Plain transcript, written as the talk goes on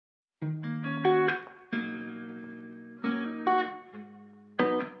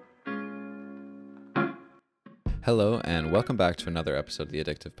Hello, and welcome back to another episode of the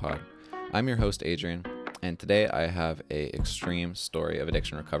Addictive Pod. I'm your host, Adrian, and today I have a extreme story of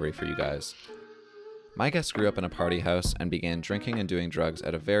addiction recovery for you guys. My guest grew up in a party house and began drinking and doing drugs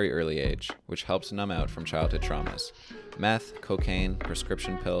at a very early age, which helps numb out from childhood traumas. Meth, cocaine,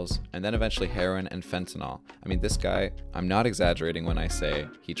 prescription pills, and then eventually heroin and fentanyl. I mean, this guy, I'm not exaggerating when I say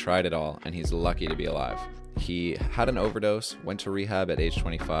he tried it all and he's lucky to be alive. He had an overdose, went to rehab at age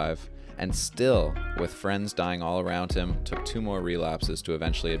 25, and still, with friends dying all around him, took 2 more relapses to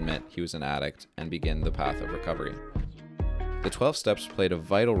eventually admit he was an addict and begin the path of recovery. The 12 steps played a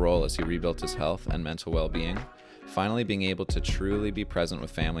vital role as he rebuilt his health and mental well-being, finally being able to truly be present with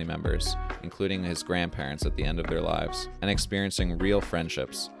family members, including his grandparents at the end of their lives, and experiencing real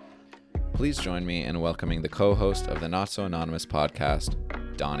friendships. Please join me in welcoming the co-host of the Not So Anonymous podcast,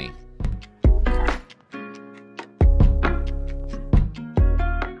 Donny.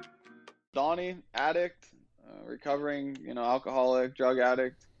 Donny, addict, recovering, alcoholic, drug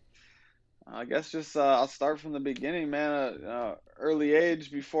addict. I guess just I'll start from the beginning, man. Early age,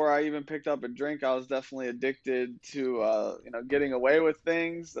 before I even picked up a drink, I was definitely addicted to, getting away with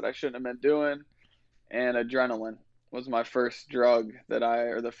things that I shouldn't have been doing. And adrenaline was my first drug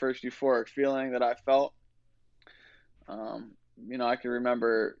or the first euphoric feeling that I felt. I can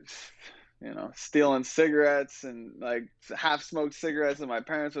remember, stealing cigarettes and like half-smoked cigarettes that my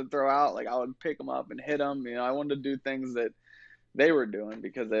parents would throw out. Like I would pick them up and hit them. I wanted to do things that they were doing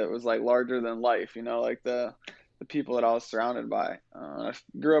because it was like larger than life. Like the people that I was surrounded by. I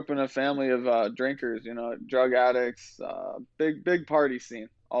grew up in a family of drinkers. Drug addicts. Big party scene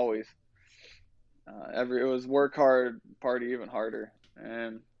always. It was work hard, party even harder.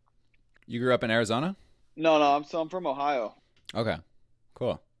 And You grew up in Arizona? no, I'm from Ohio. Okay,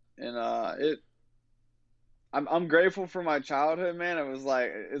 cool. And I'm grateful for my childhood, man.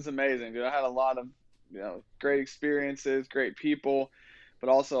 It's amazing, dude. I had a lot of great experiences, great people, but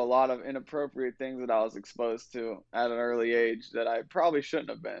also a lot of inappropriate things that I was exposed to at an early age that I probably shouldn't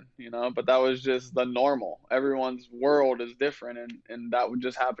have been, but that was just the normal. Everyone's world is different, and that would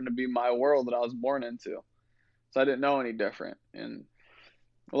just happen to be my world that I was born into. So I didn't know any different. And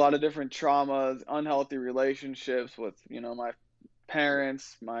a lot of different traumas, unhealthy relationships with, my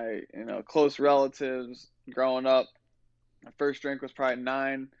parents, my close relatives growing up. My first drink was probably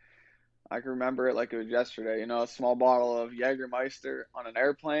 9. I can remember it like it was yesterday. A small bottle of Jägermeister on an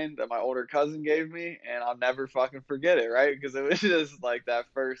airplane that my older cousin gave me, and I'll never fucking forget it, right? Because it was just like that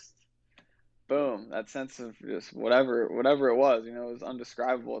first boom, that sense of just whatever it was. It was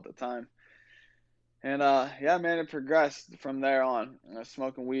undescribable at the time. And yeah, man, it progressed from there on.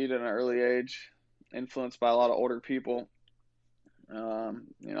 Smoking weed at an early age, influenced by a lot of older people.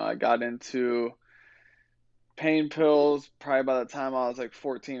 I got into pain pills probably by the time I was like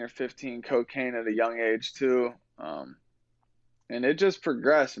 14 or 15, cocaine at a young age too. And it just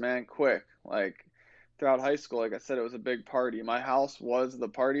progressed, man, quick. Like throughout high school, like I said, it was a big party. My house was the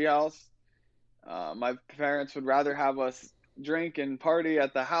party house. My parents would rather have us drink and party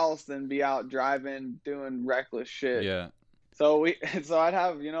at the house than be out driving, doing reckless shit. Yeah. So I'd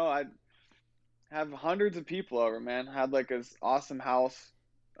have hundreds of people over, man. Had like this awesome house,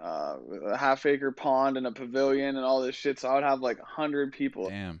 a half-acre pond and a pavilion and all this shit. So I would have like 100 people.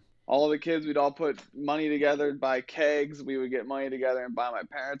 Damn. All of the kids, we'd all put money together, buy kegs. We would get money together and buy my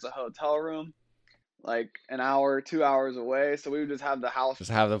parents a hotel room, like an hour, 2 hours away. So we would just have the house,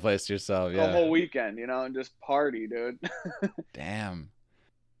 Just have the place to yourself, the whole weekend, and just party, dude. Damn.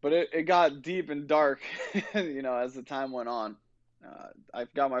 But it got deep and dark, as the time went on. I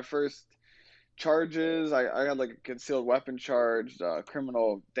got my first charges. I had like a concealed weapon charge,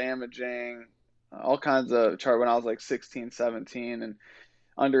 criminal damaging, all kinds of charge when I was like 16, 17, and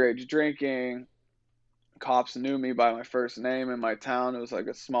underage drinking. Cops knew me by my first name in my town. It was like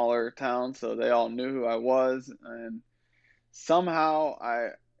a smaller town, so they all knew who I was. And somehow I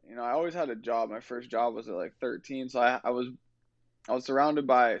always had a job. My first job was at like 13, so I was surrounded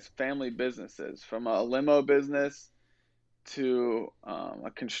by family businesses, from a limo business to a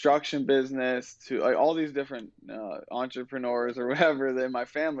construction business to like all these different entrepreneurs or whatever in my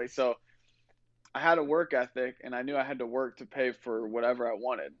family. So I had a work ethic, and I knew I had to work to pay for whatever I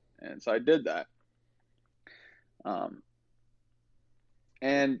wanted, and so I did that.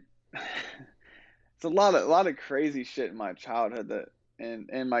 And it's a lot of crazy shit in my childhood that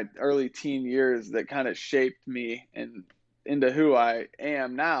in my early teen years that kind of shaped me and into who I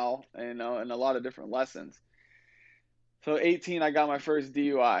am now, and a lot of different lessons. So 18, I got my first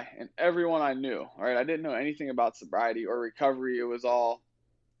DUI, and everyone I knew, all right, I didn't know anything about sobriety or recovery. It was all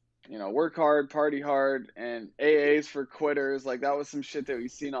work hard, party hard, and AA's for quitters. Like that was some shit that we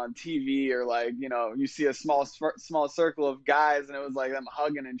seen on TV, or like, you see a small circle of guys and it was like them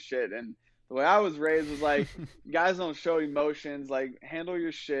hugging and shit. And the way I was raised was like, guys don't show emotions, like handle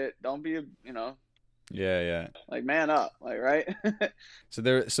your shit. Don't be, Yeah, yeah. like man up, like, right? So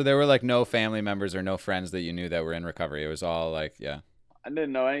there were like no family members or no friends that you knew that were in recovery. It was all like, yeah. I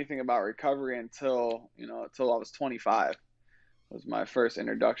didn't know anything about recovery until I was 25. Was my first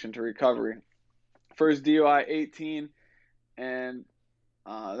introduction to recovery. First DUI 18, and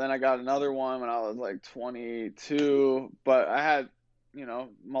then I got another one when I was like 22. But I had,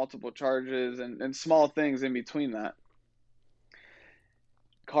 multiple charges and small things in between that.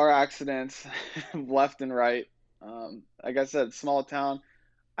 Car accidents, left and right. Like I said, small town.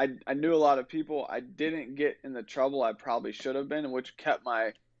 I knew a lot of people. I didn't get in the trouble I probably should have been, which kept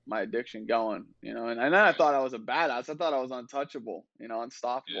my addiction going, and then I thought I was a badass. I thought I was untouchable,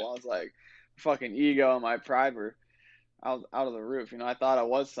 unstoppable. I was like, fucking ego and my pride were out of the roof. I thought I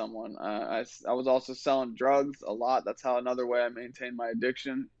was someone. I was also selling drugs a lot. That's how another way I maintained my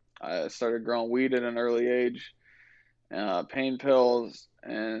addiction. I started growing weed at an early age, pain pills,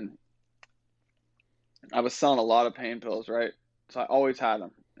 and I was selling a lot of pain pills, right? So I always had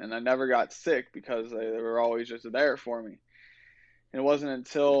them, and I never got sick because they were always just there for me. And it wasn't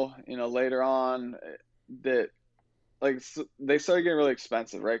until, later on that, like, they started getting really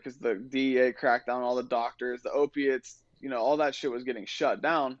expensive, right? Because the DEA cracked down on all the doctors, the opiates, all that shit was getting shut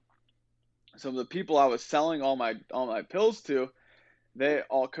down. So the people I was selling all my pills to, they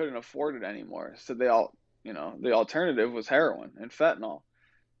all couldn't afford it anymore. So they all, the alternative was heroin and fentanyl.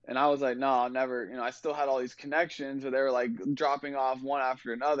 And I was like, no, I'll never, I still had all these connections, but they were like dropping off one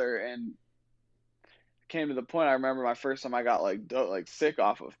after another. And came to the point, I remember my first time I got like sick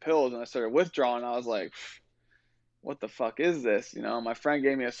off of pills and I started withdrawing. I was like, what the fuck is this? My friend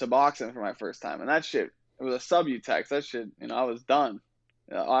gave me a Suboxone for my first time, and that shit, it was a Subutex. That shit, I was done.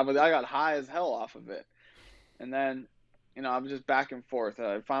 I got high as hell off of it. And then, I was just back and forth.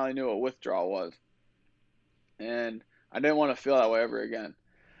 I finally knew what withdrawal was. And I didn't want to feel that way ever again.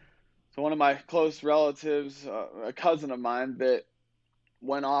 So one of my close relatives, a cousin of mine that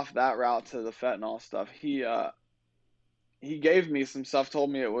went off that route to the fentanyl stuff, he gave me some stuff,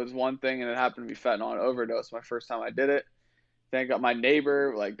 told me it was one thing, and it happened to be fentanyl and overdose my first time I did it. Then I got my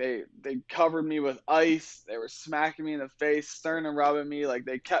neighbor, like they covered me with ice. They were smacking me in the face, stirring and rubbing me. Like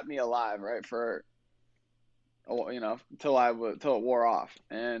they kept me alive, right, for, until it wore off.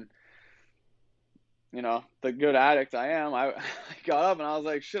 And, the good addict I am, I got up and I was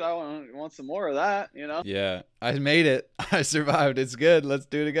like, shit, I want some more of that. Yeah, I made it. I survived. It's good. Let's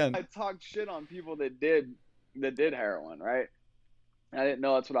do it again. I talked shit on people that did heroin, right? I didn't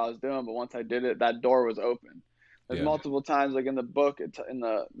know that's what I was doing, but once I did it, that door was open. There's multiple times, like in the book, in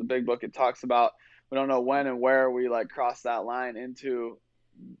the big book, it talks about we don't know when and where we like cross that line into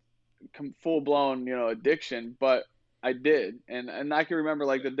full blown, addiction, but I did, and I can remember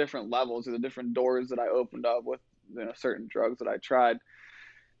like the different levels or the different doors that I opened up with, certain drugs that I tried,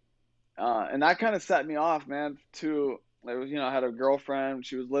 and that kind of set me off, man. I had a girlfriend.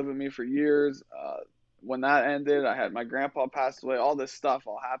 She was living with me for years. When that ended, I had my grandpa passed away. All this stuff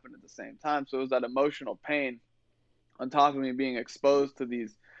all happened at the same time. So it was that emotional pain on top of me being exposed to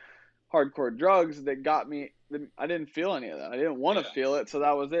these hardcore drugs that got me. I didn't feel any of that. I didn't want to feel it. So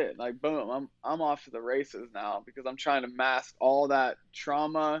that was it. Like, boom, I'm off to the races now because I'm trying to mask all that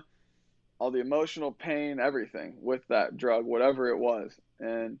trauma, all the emotional pain, everything with that drug, whatever it was.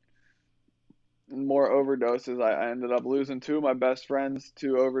 And more overdoses. I ended up losing two of my best friends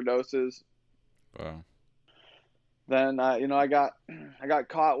to overdoses. Wow. Then I got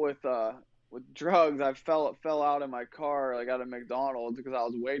caught with drugs. I fell out in my car like at a McDonald's because I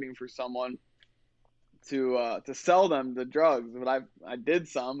was waiting for someone to sell them the drugs. But I did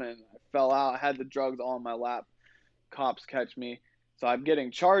some and I fell out. I had the drugs all in my lap. Cops catch me, so I'm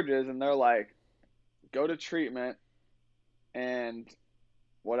getting charges, and they're like, "Go to treatment and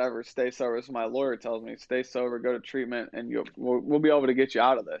whatever, stay sober." So my lawyer tells me, "Stay sober, go to treatment, and we'll be able to get you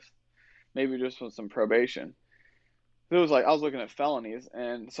out of this. Maybe just with some probation." It was like I was looking at felonies,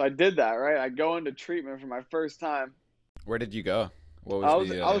 and so I did that. Right, I go into treatment for my first time. Where did you go? What I was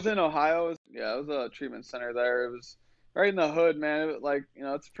was the? I was in Ohio. It was a treatment center there. It was right in the hood, man. It was like,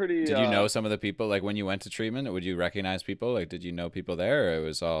 it's pretty. Did you know some of the people? Like when you went to treatment, would you recognize people? Like, did you know people there, or it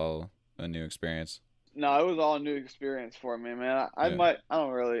was all a new experience? No, it was all a new experience for me, man. I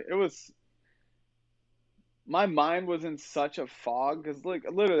don't really. It was. My mind was in such a fog because, like,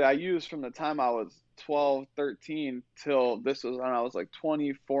 literally, I used from the time I was 12, 13 till this was when I was like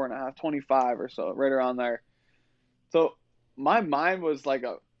 24 and a half, 25 or so, right around there. So my mind was like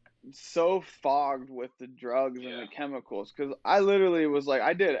so fogged with the drugs and the chemicals because I literally was like,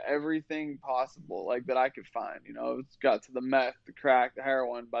 I did everything possible like that I could find. It's got to the meth, the crack, the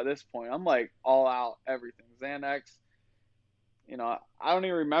heroin. By this point, I'm like all out everything. Xanax. I don't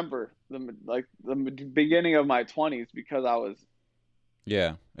even remember the beginning of my 20s because I was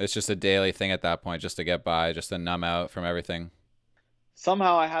Yeah, it's just a daily thing at that point, just to get by, just to numb out from everything.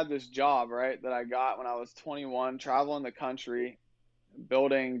 somehow I had this job, right, that I got when I was 21, traveling the country,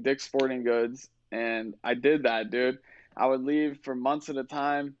 building Dick's Sporting Goods, and I did that, dude. I would leave for months at a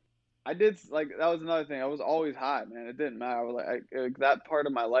time. I did like that was another thing. I was always hot, man. It didn't matter. I was like that part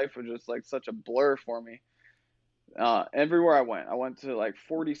of my life was just like such a blur for me. Everywhere I went to like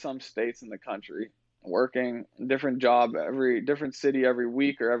 40 some states in the country, working different job every different city every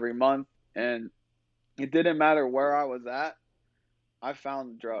week or every month, and it didn't matter where I was at. I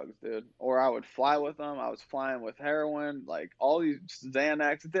found drugs, dude. Or I would fly with them. I was flying with heroin, like all these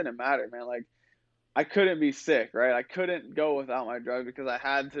Xanax. It didn't matter, man. Like I couldn't be sick, right? I couldn't go without my drug because I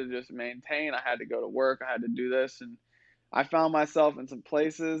had to just maintain. I had to go to work. I had to do this, and I found myself in some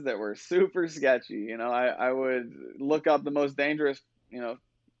places that were super sketchy. I would look up the most dangerous,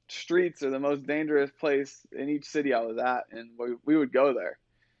 streets or the most dangerous place in each city I was at, and we would go there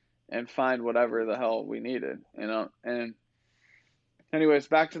and find whatever the hell we needed. And anyways,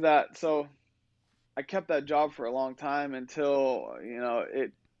 back to that. So I kept that job for a long time until,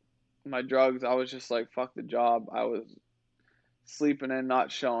 my drugs, I was just like, fuck the job. I was sleeping in,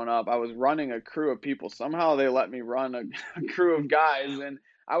 not showing up. I was running a crew of people. Somehow they let me run a crew of guys, and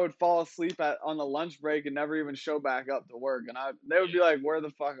I would fall asleep on the lunch break and never even show back up to work. And they would be like, "Where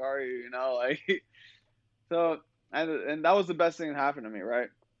the fuck are you?" Like so. And that was the best thing that happened to me, right?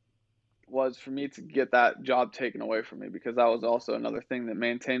 Was for me to get that job taken away from me because that was also another thing that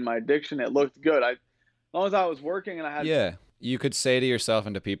maintained my addiction. It looked good. As long as I was working and I had Yeah. You could say to yourself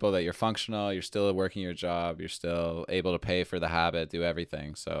and to people that you're functional, you're still working your job, you're still able to pay for the habit, do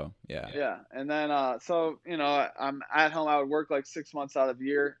everything. So, yeah. yeah, and then so I'm at home. I would work like 6 months out of the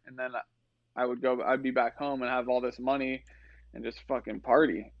year, and then I'd be back home and have all this money, and just fucking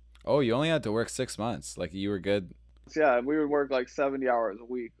party. Oh, you only had to work 6 months. Like, you were good. So, yeah, we would work like 70 hours a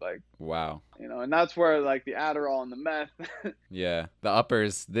week, like Wow. and that's where like the Adderall and the meth. Yeah. The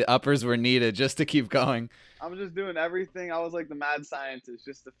uppers were needed just to keep going. I was just doing everything. I was like the mad scientist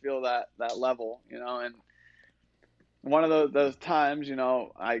just to feel that level. And one of those times,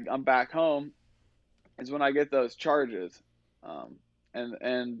 I'm back home is when I get those charges, um,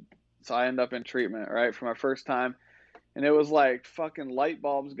 and so I end up in treatment right for my first time, and it was like fucking light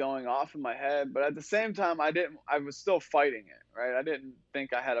bulbs going off in my head. But at the same time, I was still fighting it, right? I didn't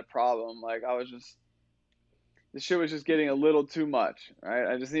think I had a problem. Like I was just the shit was just getting a little too much, right?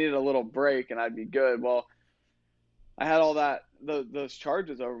 I just needed a little break and I'd be good. Well, I had all those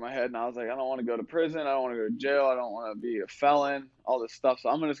charges over my head, and I was like, I don't want to go to prison. I don't want to go to jail. I don't want to be a felon. All this stuff. So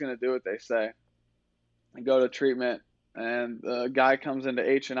I'm just gonna do what they say and go to treatment. And the guy comes into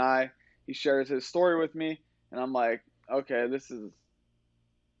H&I. He shares his story with me, and I'm like, okay, this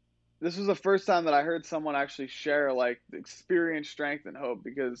was the first time that I heard someone actually share like the experience, strength, and hope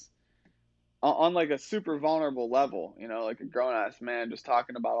because on like a super vulnerable level, like a grown ass man just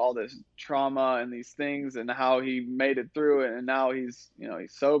talking about all this trauma and these things and how he made it through it and now he's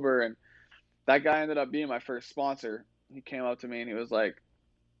sober. And that guy ended up being my first sponsor. He came up to me and he was like,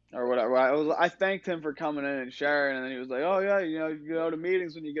 or whatever. I thanked him for coming in and sharing, and then he was like, "Oh yeah, you go to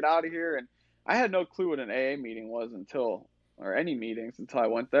meetings when you get out of here." And I had no clue what an AA meeting was or any meetings until I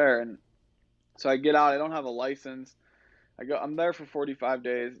went there. And so I get out. I don't have a license. I'm there for 45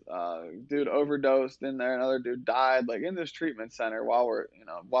 days. Dude overdosed in there. Another dude died, like in this treatment center while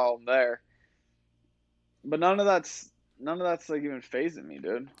I'm there. But none of that's like even phasing me,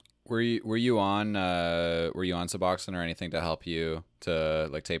 dude. Were you on Suboxone or anything to help you to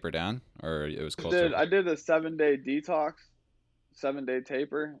like taper down, or it was closer? I did a 7-day detox, 7-day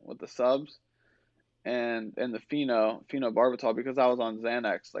taper with the subs and the phenobarbital because I was on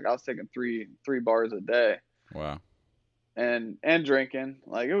Xanax. Like I was taking three bars a day Wow. and drinking.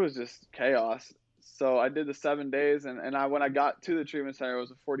 Like it was just chaos. So I did the 7 days, and when I got to the treatment center, it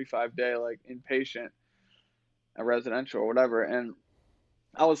was a 45-day like inpatient, a residential or whatever, and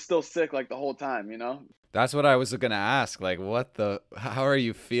I was still sick like the whole time. That's what I was gonna ask. Like, how are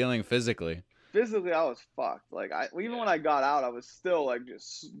you feeling physically? Physically I was fucked. Like even when I got out, I was still like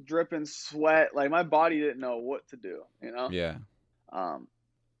just dripping sweat. Like my body didn't know what to do. Yeah. Um,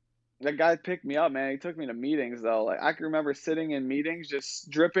 that guy picked me up, man. He took me to meetings though. Like I can remember sitting in meetings just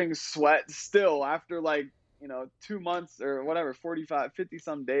dripping sweat still after like 2 months or whatever, 45, 50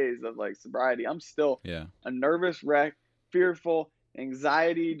 some days of like sobriety. I'm still Yeah. a nervous wreck, fearful,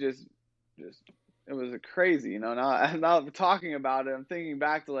 anxiety, just it was crazy, you know. Now I'm talking about it, I'm thinking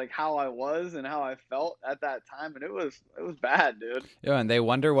back to like how I was and how I felt at that time, and it was bad, dude. Yeah, and they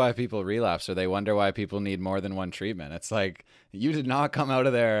wonder why people relapse, or they wonder why people need more than one treatment. It's like you did not come out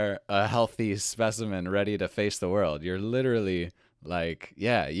of there a healthy specimen ready to face the world. You're literally like,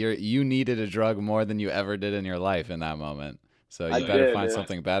 yeah, you needed a drug more than you ever did in your life in that moment. So I you better did, find dude.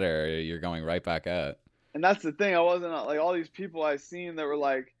 something better, or you're going right back out. And that's the thing. I wasn't like all these people I seen that were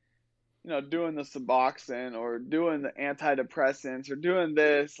like, doing the Suboxone or doing the antidepressants or doing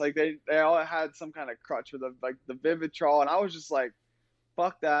this. Like they all had some kind of crutch with the Vivitrol, and I was just like,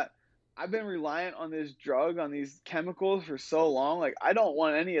 fuck that. I've been reliant on this drug, on these chemicals for so long. Like I don't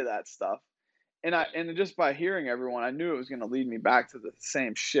want any of that stuff. And just by hearing everyone, I knew it was gonna lead me back to the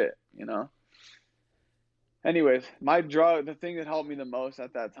same shit, you know. Anyways, the thing that helped me the most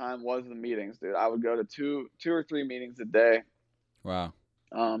at that time was the meetings, dude. I would go to two or three meetings a day. Wow.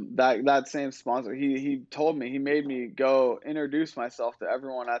 That same sponsor, he told me, he made me go introduce myself to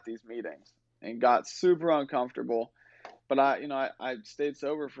everyone at these meetings, and got super uncomfortable. But I stayed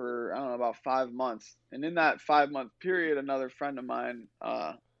sober for, I don't know, about 5 months, and in that 5 month period, another friend of mine,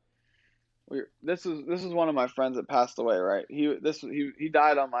 this is one of my friends that passed away, right? He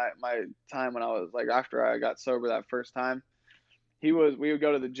died on my time when I was like, after I got sober that first time. We would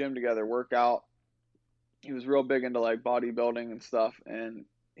go to the gym together, work out. He was real big into like bodybuilding and stuff, and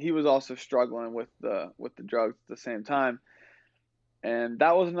he was also struggling with the drugs at the same time. And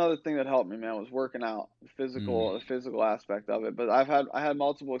that was another thing that helped me, man, was working out, Mm. the physical aspect of it. But I had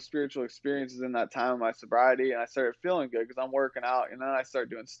multiple spiritual experiences in that time of my sobriety, and I started feeling good because I'm working out, and then I started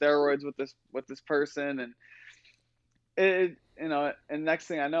doing steroids with this person, and and next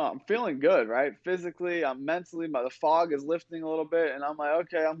thing I know, I'm feeling good, right? Physically, I'm mentally, the fog is lifting a little bit, and I'm like,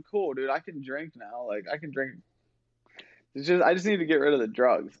 okay, I'm cool, dude. I can drink now. Like I can drink. I just need to get rid of the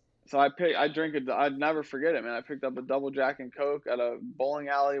drugs. So I'd never forget it, man. I picked up a double Jack and Coke at a bowling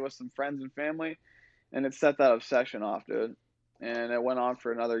alley with some friends and family, and it set that obsession off, dude. And it went on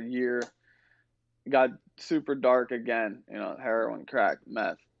for another year. It got super dark again, heroin, crack,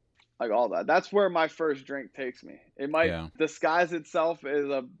 meth, like all that. That's where my first drink takes me. It might Yeah. disguise itself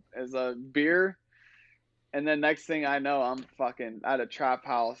as a beer, and then next thing I know, I'm fucking at a trap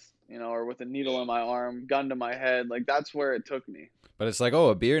house, or with a needle in my arm, gun to my head. Like that's where it took me. But it's like, oh,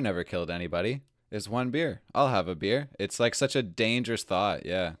 a beer never killed anybody. It's one beer. I'll have a beer. It's like such a dangerous thought.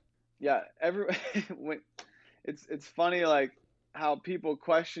 Yeah. Yeah, when it's funny like how people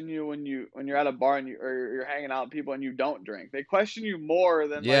question you when you're at a bar and you're hanging out with people and you don't drink. They question you more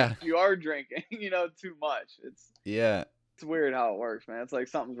than like Yeah. if you are drinking, too much. Yeah. It's weird how it works, man. It's like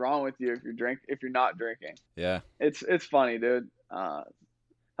something's wrong with you if you're not drinking. Yeah. It's funny, dude.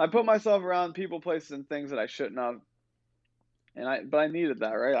 I put myself around people, places, and things that I shouldn't have, but I needed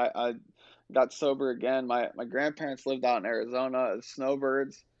that, right? I got sober again. My grandparents lived out in Arizona as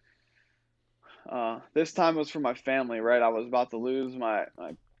snowbirds. This time was for my family, right? I was about to lose my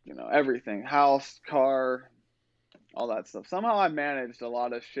everything, house, car, all that stuff. Somehow I managed a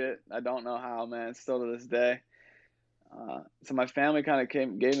lot of shit. I don't know how, man. Still to this day. So my family kind of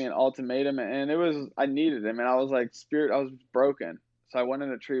gave me an ultimatum, and I needed it, man. I was like I was broken. So I went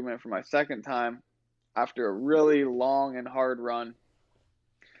into treatment for my second time after a really long and hard run.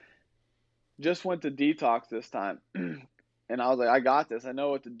 Just went to detox this time. And I was like, I got this. I know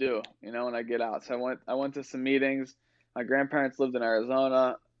what to do, when I get out. So I went to some meetings. My grandparents lived in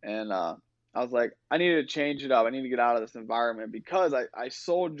Arizona, and I was like, I need to change it up. I need to get out of this environment because I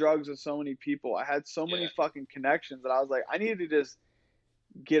sold drugs to so many people. I had so many fucking connections that I was like, I need to just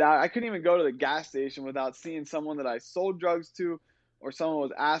get out. I couldn't even go to the gas station without seeing someone that I sold drugs to, or someone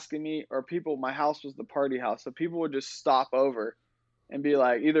was asking me, or people. My house was the party house, so people would just stop over and be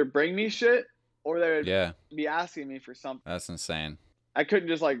like, either bring me shit or they would Yeah. be asking me for something. That's insane. I couldn't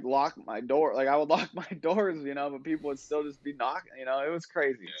just like lock my door. Like I would lock my doors, but people would still just be knocking. It was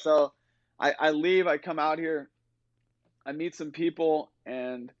crazy. So I leave. I come out here. I meet some people,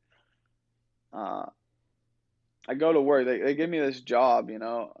 and I go to work. They give me this job,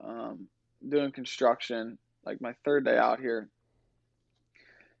 doing construction. Like my third day out here,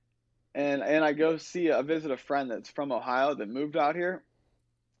 and I go visit a friend that's from Ohio that moved out here.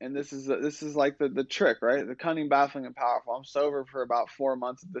 And this is like the trick, right? The cunning, baffling, and powerful. I'm sober for about 4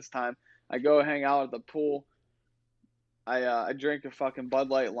 months at this time. I go hang out at the pool. I drink a fucking Bud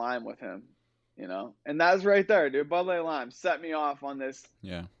Light Lime with him, and that's right there, dude. Bud Light Lime set me off on this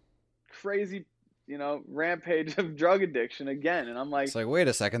Yeah. crazy, rampage of drug addiction again. And I'm like, It's like, wait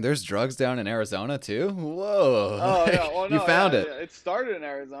a second, there's drugs down in Arizona too? Whoa. oh yeah, well You no, found yeah, it. it started in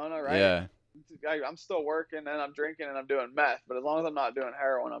Arizona, right? Yeah. I'm still working and I'm drinking and I'm doing meth, but as long as I'm not doing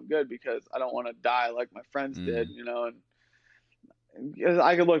heroin, I'm good because I don't want to die like my friends did, Mm. you know. And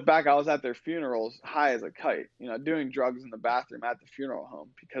I could look back, I was at their funerals high as a kite, you know, doing drugs in the bathroom at the funeral home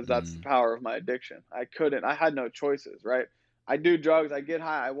because that's the Mm. power of my addiction. I had no choices, right? I do drugs, I get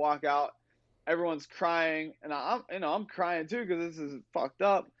high, I walk out, everyone's crying, and I'm crying too because this is fucked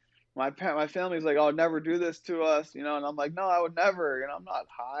up. My family's like, "Oh, never do this to us," you know, and I'm like, "No, I would never," you know, I'm not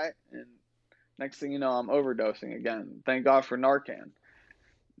high. And next thing you know, I'm overdosing again. Thank God for Narcan.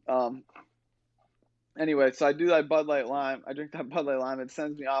 Um, anyway, so I do that Bud Light Lime. I drink that Bud Light Lime. It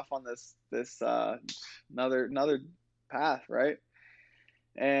sends me off on this another path, right?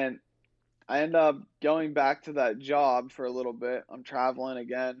 And I end up going back to that job for a little bit. I'm traveling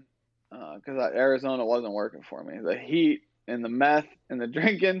again because Arizona wasn't working for me. The heat and the meth and the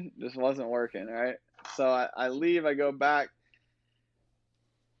drinking just wasn't working, right? So I leave. I go back,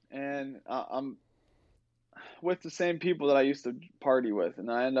 and I'm with the same people that I used to party with,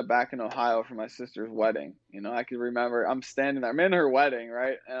 and I end up back in Ohio for my sister's wedding. You know, I can remember I'm standing there. I'm in her wedding,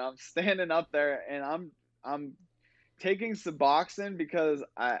 right? And I'm standing up there, and I'm taking Suboxone because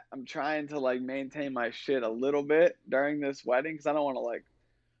I'm trying to like maintain my shit a little bit during this wedding because I don't want to like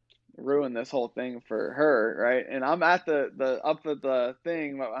ruin this whole thing for her, right? And I'm at the up at the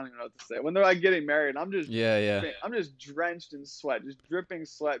thing. I don't even know what to say. When they're like getting married, Yeah, yeah. I'm just drenched in sweat, just dripping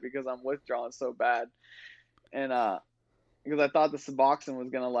sweat because I'm withdrawing so bad. And because I thought the Suboxone was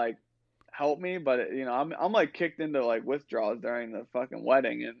gonna like help me, but you know, I'm like kicked into like withdrawals during the fucking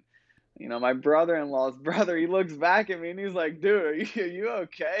wedding. And you know, my brother-in-law's brother, he looks back at me and he's like, "Dude, are you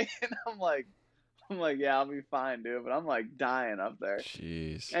okay?" And I'm like, "Yeah, I'll be fine, dude." But I'm like dying up there.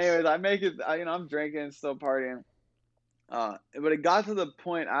 Jeez. Anyways, I make it. You know, I'm drinking, and still partying. But it got to the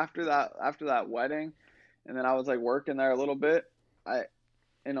point after that wedding, and then I was like working there a little bit. I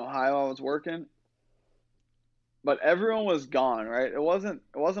In Ohio, I was working, but everyone was gone, right? It wasn't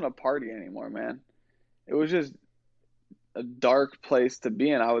a party anymore, man. It was just a dark place to be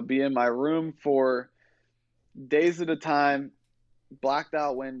in. I would be in my room for days at a time, blacked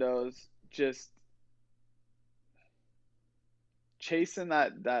out windows, just chasing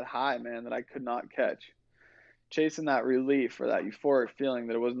that high, man, that I could not catch. Chasing that relief or that euphoric feeling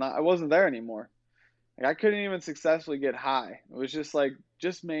that I wasn't there anymore. Like I couldn't even successfully get high. It was just like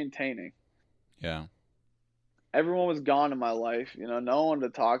just maintaining. Yeah. Everyone was gone in my life, you know, no one to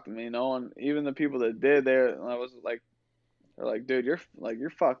talk to me, no one, even the people that did, I was like, they're like, "Dude, you're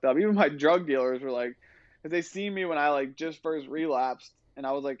fucked up." Even my drug dealers were like, because they see me when I like just first relapsed and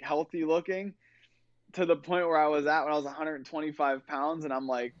I was like healthy looking to the point where I was at when I was 125 pounds, and I'm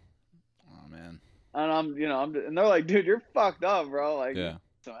like, Oh man. and I'm, you know, and they're like, "Dude, you're fucked up, bro. Like, you need Yeah.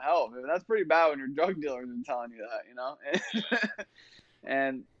 some help." And that's pretty bad when your drug dealers are telling you that, you know.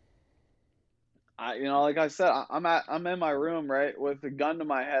 And you know, like I said, I'm in my room, right, with a gun to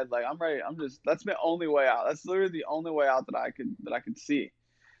my head, like I'm ready. That's my only way out. That's literally the only way out that I could see.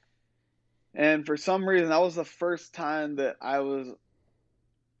 And for some reason, that was the first time that I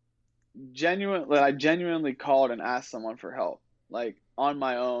genuinely called and asked someone for help, like on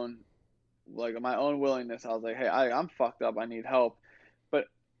my own, like my own willingness. I was like, "Hey, I'm fucked up. I need help." But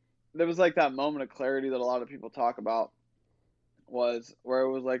there was like that moment of clarity that a lot of people talk about, was where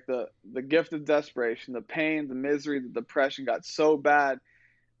it was like the gift of desperation, the pain, the misery, the depression got so bad,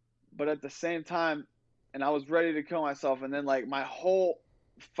 but at the same time, and I was ready to kill myself, and then like my whole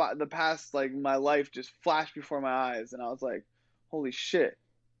the past, like my life just flashed before my eyes, and I was like, "Holy shit."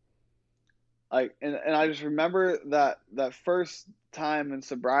 Like, and I just remember that first time in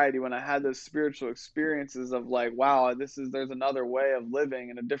sobriety when I had those spiritual experiences of like, wow, there's another way of living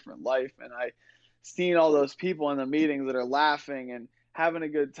and a different life. And I seen all those people in the meetings that are laughing and having a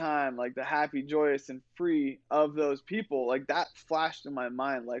good time, like the happy, joyous, and free of those people. Like that flashed in my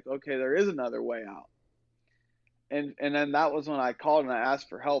mind, like, okay, there is another way out. And then that was when I called and I asked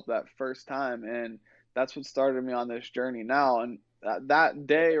for help that first time, and that's what started me on this journey now. And that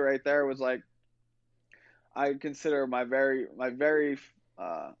day right there was like, I consider my very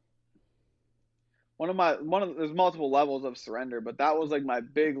uh, one of there's multiple levels of surrender, but that was like my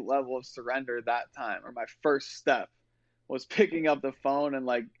big level of surrender that time, or my first step was picking up the phone and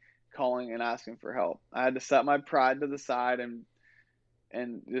like calling and asking for help. I had to set my pride to the side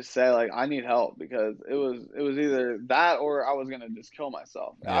and just say like I need help, because it was either that or I was gonna just kill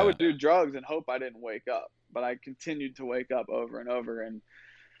myself. I Yeah. would do drugs and hope I didn't wake up, but I continued to wake up over and over. And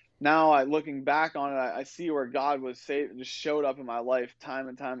now looking back on it, I see where God was saved, just showed up in my life time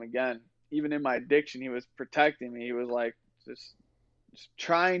and time again. Even in my addiction, He was protecting me. He was like just, just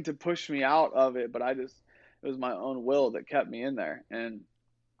trying to push me out of it, but it was my own will that kept me in there. And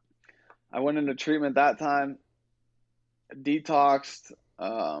I went into treatment that time, detoxed,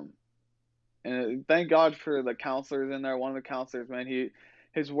 and thank God for the counselors in there. One of the counselors, man,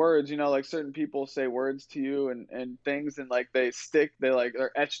 his words, like certain people say words to you and things, and like they stick,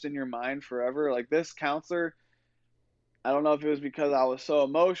 they're etched in your mind forever. Like this counselor, I don't know if it was because I was so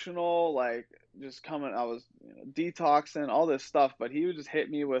emotional, like just coming, I was detoxing, all this stuff, but he would just hit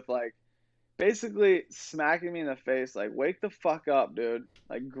me with like basically smacking me in the face, like, wake the fuck up, dude.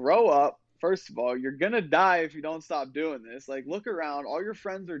 Like, grow up. First of all, you're gonna die if you don't stop doing this. Like, look around. All your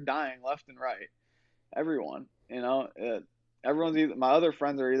friends are dying left and right. Everyone, everyone's either, my other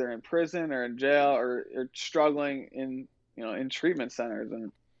friends are either in prison or in jail or struggling in treatment centers.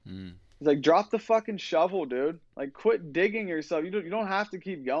 And Mm. he's like, drop the fucking shovel, dude. Like, quit digging yourself. You don't have to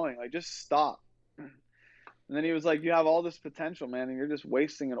keep going. Like, just stop. And then he was like, you have all this potential, man, and you're just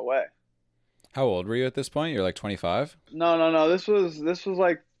wasting it away. How old were you at this point? You're like 25? No, no, no. This was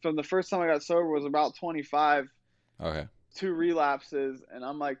like from the first time I got sober was about 25, Okay. 2 relapses, and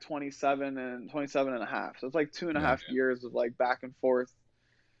I'm like 27 and 27 and a half. So it's like two and a Yeah. half years of like back and forth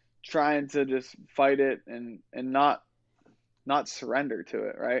trying to just fight it and not surrender to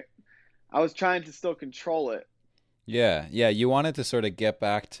it, right? I was trying to still control it. Yeah. Yeah. You wanted to sort of get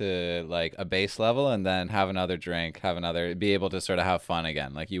back to like a base level and then have another drink, be able to sort of have fun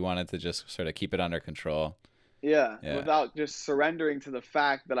again. Like you wanted to just sort of keep it under control. Yeah, Yeah. without just surrendering to the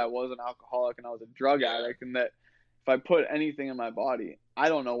fact that I was an alcoholic and I was a drug addict, and that if I put anything in my body, I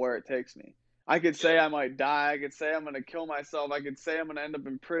don't know where it takes me. I could say I might die. I could say I'm going to kill myself. I could say I'm going to end up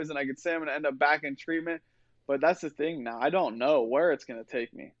in prison. I could say I'm going to end up back in treatment. But that's the thing now. I don't know where it's going to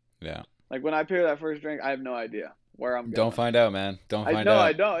take me. Yeah. Like when I pick that first drink, I have no idea where I'm Don't going. find out, man. Don't I find know I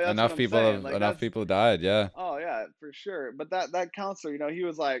out. don't. That's what I'm saying. Like Enough that's people died. Yeah. oh yeah, for sure. But that counselor, he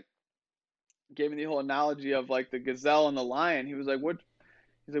was like gave me the whole analogy of like the gazelle and the lion. He was like, "What?"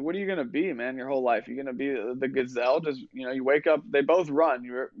 He's like, "What are you gonna be, man? Your whole life? You're gonna be the gazelle? Just you wake up. They both run.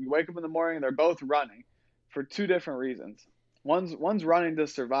 You wake up in the morning. They're both running, for two different reasons. One's running to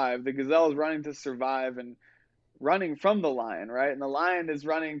survive. The gazelle is running to survive and running from the lion, right? And the lion is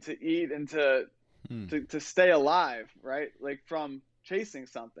running to eat and Hmm. to stay alive, right? Like from chasing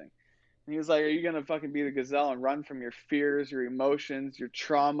something." And he was like, "Are you gonna fucking be the gazelle and run from your fears, your emotions, your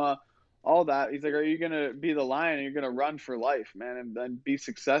trauma, all that?" He's like, "Are you gonna be the lion and you're gonna run for life, man, and then be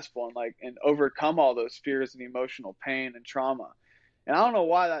successful and and overcome all those fears and emotional pain and trauma?" And I don't know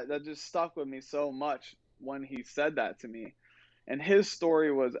why that just stuck with me so much when he said that to me. And his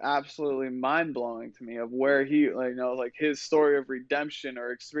story was absolutely mind blowing to me of where he, like his story of redemption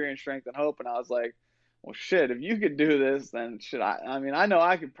or experience, strength, and hope. And I was like, well, shit, if you could do this, then should I? I mean, I know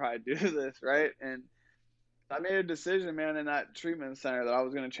I could probably do this, right? And I made a decision, man, in that treatment center that I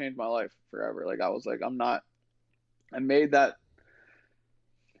was going to change my life forever. Like I was like, I'm not. I made that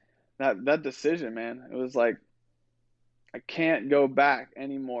decision, man. It was like I can't go back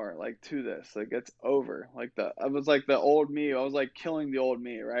anymore, like to this. Like it's over. I was like the old me. I was like killing the old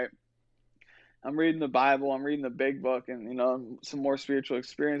me, right? I'm reading the Bible. I'm reading the big book, and some more spiritual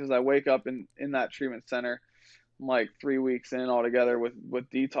experiences. I wake up in that treatment center. I'm like 3 weeks in altogether with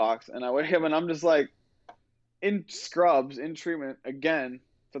detox, and I wake up and I'm just like in scrubs in treatment again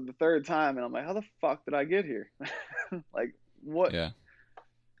for the third time, and I'm like, how the fuck did I get here? Like what? Yeah.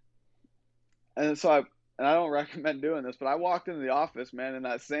 And so I don't recommend doing this, but I walked into the office, man, and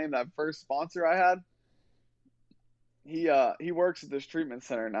that first sponsor I had, he works at this treatment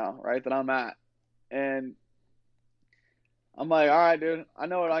center now, right, that I'm at. And I'm like, all right, dude, I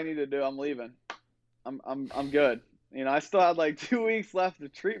know what I need to do. I'm leaving. I'm good. I still had like 2 weeks left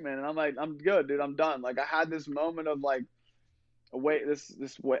of treatment, and I'm like, I'm good, dude. I'm done. Like I had this moment of like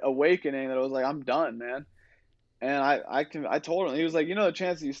awakening that I was like, I'm done, man. And I told him, he was like, the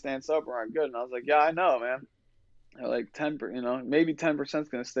chances you stand sober aren't good, and I was like, yeah, I know, man. Like 10, maybe 10% is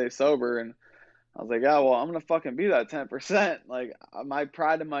gonna stay sober, and I was like, yeah, well, I'm gonna fucking be that 10%. Like my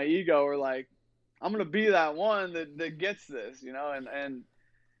pride and my ego are like, I'm gonna be that one that gets this, and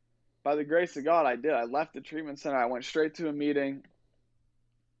by the grace of God, I did. I left the treatment center. I went straight to a meeting,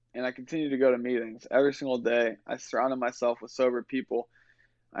 and I continued to go to meetings every single day. I surrounded myself with sober people.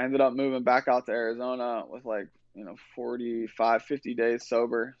 I ended up moving back out to Arizona with like, 45, 50 days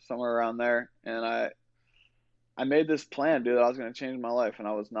sober, somewhere around there. And I made this plan, dude, that I was going to change my life, and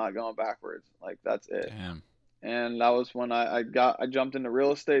I was not going backwards. Like, that's it. Damn. And that was when I jumped into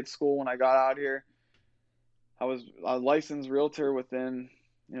real estate school when I got out here. I was a licensed realtor within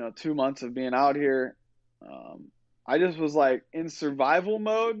 2 months of being out here. I just was like in survival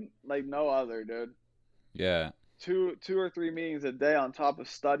mode like no other, dude. Yeah. Two or three meetings a day on top of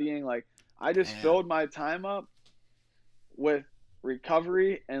studying. Like I just Damn. filled my time up with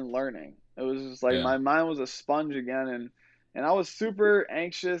recovery and learning. It was just like Yeah. my mind was a sponge again, and I was super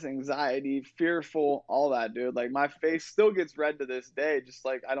anxious, anxiety, fearful, all that, dude. Like my face still gets red to this day, just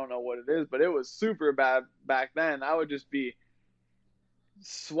like I don't know what it is, but it was super bad back then. I would just be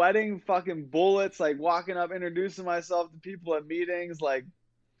sweating fucking bullets, like walking up, introducing myself to people at meetings, like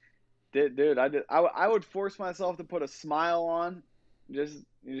dude, I would force myself to put a smile on, just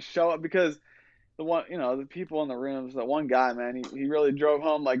show up because the one, the people in the rooms, that one guy, man, he really drove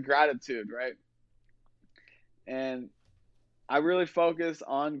home like gratitude, right? And I really focus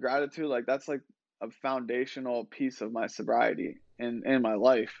on gratitude. Like that's like a foundational piece of my sobriety and in my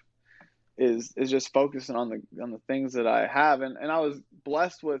life is just focusing on the things that I have. And I was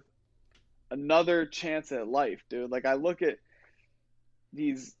blessed with another chance at life, dude. Like I look at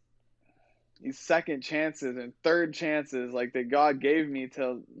these these second chances and third chances like that God gave me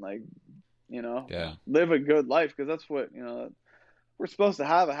to like, Yeah. live a good life because that's what, we're supposed to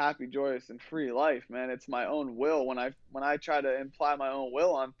have a happy, joyous, and free life, man. It's my own will. When I try to imply my own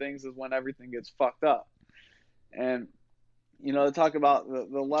will on things is when everything gets fucked up. And to talk about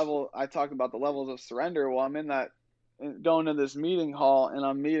the level, I talk about the levels of surrender. Well, I'm in that going to this meeting hall and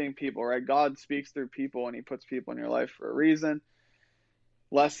I'm meeting people, right? God speaks through people and He puts people in your life for a reason,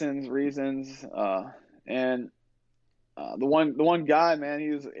 lessons, reasons, and the one guy, man,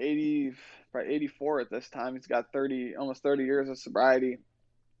 he was 80, probably 84 at this time. He's got almost 30 years of sobriety,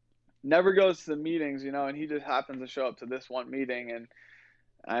 never goes to the meetings, and he just happens to show up to this one meeting, and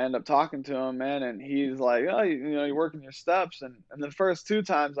I end up talking to him, man, and he's like, oh, you're working your steps, and the first two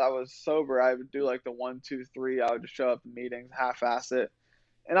times I was sober, I would do like the 1, 2, 3. I would just show up in meetings, half-ass it,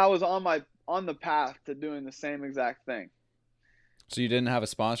 and I was on the path to doing the same exact thing. So you didn't have a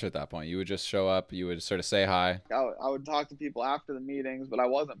sponsor at that point. You would just show up. You would sort of say hi. I would talk to people after the meetings, but I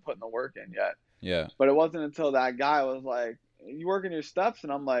wasn't putting the work in yet. Yeah. But it wasn't until that guy was like, you working your steps?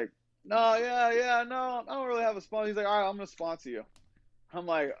 And I'm like, no, yeah, no, I don't really have a sponsor. He's like, all right, I'm going to sponsor you. I'm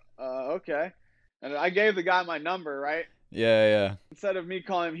like, okay. And I gave the guy my number, right? Yeah. Instead of me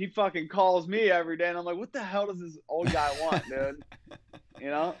calling him, he fucking calls me every day. And I'm like, what the hell does this old guy want, dude?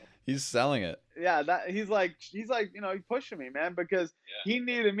 He's selling it. Yeah, he's like, he's pushing me, man, because he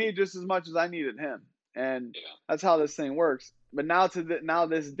needed me just as much as I needed him. And that's how this thing works. But now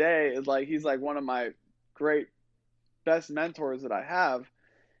this day is like, he's like one of my great, best mentors that I have.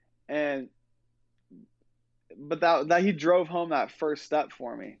 But that he drove home that first step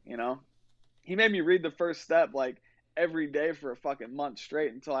for me, he made me read the first step like every day for a fucking month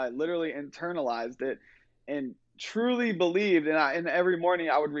straight until I literally internalized it and truly believed. And every morning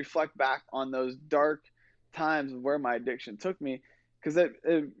I would reflect back on those dark times of where my addiction took me, because it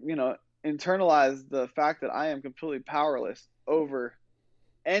internalized the fact that I am completely powerless over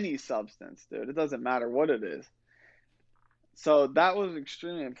any substance, dude. It doesn't matter what it is. So that was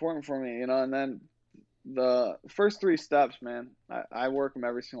extremely important for me, and then the first three steps, man, I work them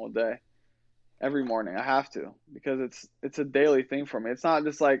every single day, every morning. I have to, because it's a daily thing for me. It's not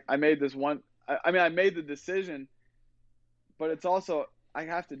just like I made this one. I mean, I made the decision, but it's also I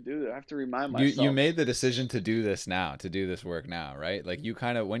have to do it. I have to remind myself. You made the decision to do this now, to do this work now, right? Like you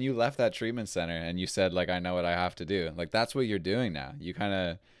kind of, when you left that treatment center and you said like, I know what I have to do. Like that's what you're doing now.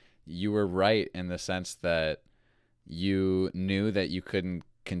 You were right in the sense that you knew that you couldn't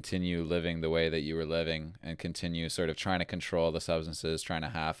continue living the way that you were living and continue sort of trying to control the substances, trying to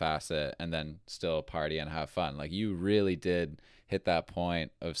half-ass it, and then still party and have fun. Like you really did hit that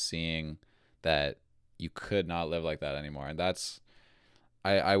point of seeing that you could not live like that anymore. And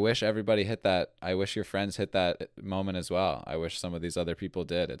I wish everybody hit that. I wish your friends hit that moment as well. I wish some of these other people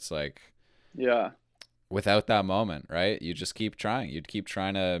did. It's like, yeah, without that moment, right? You just keep trying. You'd keep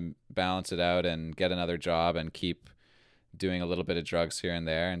trying to balance it out and get another job and keep doing a little bit of drugs here and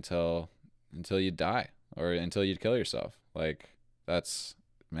there until you die or until you'd kill yourself. Like that's,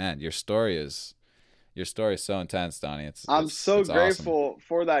 man, your story is so intense, Donny. I'm so grateful awesome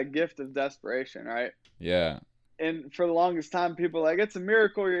for that gift of desperation, right? Yeah. And for the longest time, people are like, it's a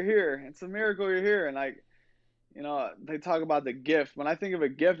miracle you're here. It's a miracle you're here. And like, they talk about the gift. When I think of a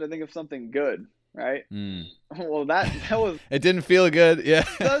gift, I think of something good, right? Well, that was. It didn't feel good. Yeah.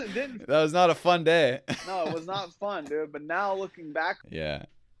 That was not a fun day. No, it was not fun, dude. But now looking back, yeah,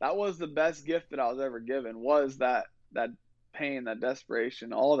 that was the best gift that I was ever given. Was that pain, that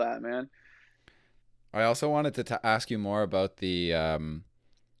desperation, all that, man. I also wanted to ask you more about the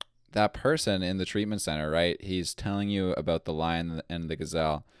that person in the treatment center, right? He's telling you about the lion and the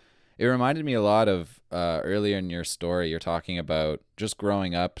gazelle. It reminded me a lot of earlier in your story. You're talking about just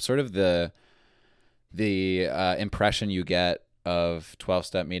growing up, sort of the impression you get of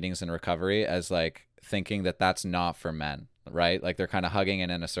 12-step meetings in recovery as like thinking that that's not for men. right? Like they're kind of hugging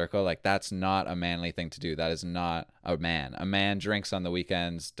and in a circle. Like that's not a manly thing to do. That is not a man. A man drinks on the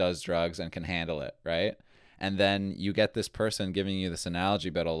weekends, does drugs, and can handle it, right? And then you get this person giving you this analogy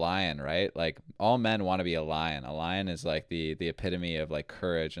about a lion, right? Like all men want to be a lion. A lion is like the epitome of like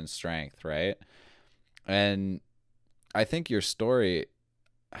courage and strength, right? And I think your story,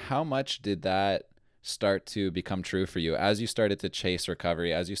 how much did that start to become true for you as you started to chase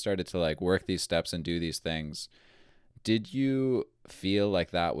recovery, as you started to like work these steps and do these things? Did you feel like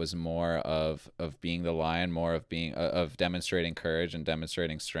that was more of being the lion, more of being of demonstrating courage and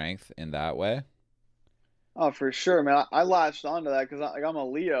demonstrating strength in that way? Oh, for sure, man. I latched onto that because like, I'm a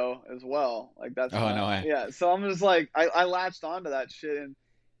Leo as well. Like that's Oh my no way. yeah. So I'm just like I latched onto that shit,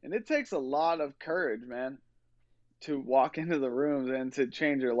 and it takes a lot of courage, man, to walk into the rooms and to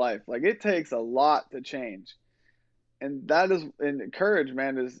change your life. Like it takes a lot to change, and that is and courage,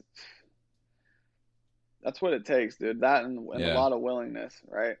 man, is that's what it takes, dude. That and a Yeah. lot of willingness,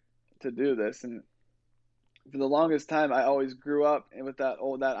 right, to do this. And for the longest time, I always grew up with that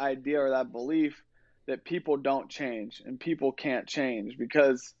idea or that belief that people don't change and people can't change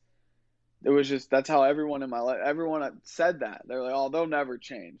because it was just that's how everyone in my life everyone said that they're like, oh, they'll never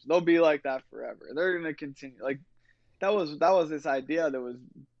change, they'll be like that forever, they're gonna continue. Like that was this idea that was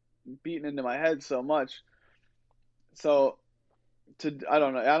beaten into my head so much. So to I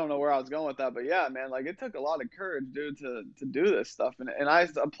don't know where I was going with that, but yeah, man, like it took a lot of courage, dude, to do this stuff, and I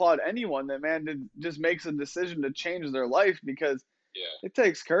applaud anyone that man did just makes a decision to change their life because Yeah. it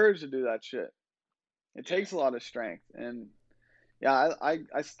takes courage to do that shit. It Yeah. takes a lot of strength, and yeah,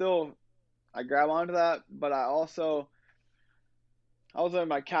 I still I grab onto that, but I was in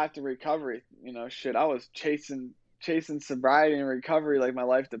my captain recovery, shit. I was chasing sobriety and recovery like my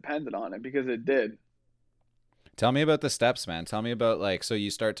life depended on it because it did. Tell me about the steps, man. Tell me about like so you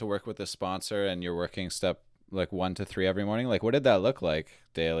start to work with a sponsor and you're working step like 1 to 3 every morning. Like what did that look like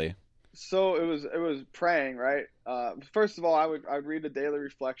daily? So it was praying, right? First of all, I'd read a daily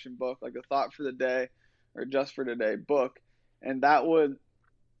reflection book, like a thought for the day or just for today book, and that would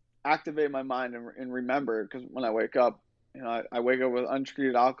activate my mind and remember because when I wake up, I wake up with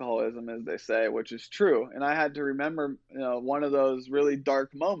untreated alcoholism, as they say, which is true. And I had to remember, one of those really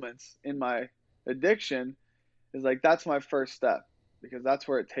dark moments in my addiction is like, that's my first step because that's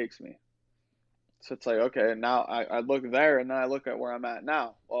where it takes me. So it's like, okay, now I look there and then I look at where I'm at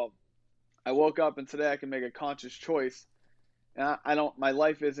now. Well, I woke up and today I can make a conscious choice. And I don't, my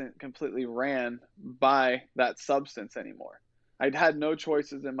life isn't completely ran by that substance anymore. I'd had no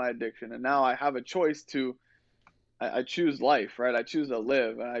choices in my addiction. And now I have a choice I choose life, right? I choose to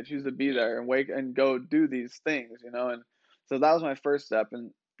live and I choose to be Yeah. there and wake and go do these things. And so that was my first step.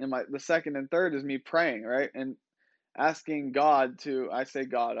 And the second and third is me praying, right? And asking God I say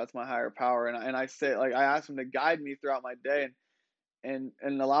God, that's my higher power. And I say, like, I ask him to guide me throughout my day and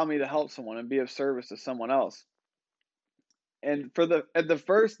allow me to help someone and be of service to someone else. And at the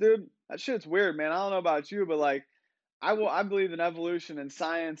first, dude, that shit's weird, man. I don't know about you, but like, I believe in evolution and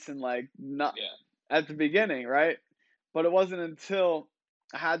science and like not Yeah. at the beginning, right? But it wasn't until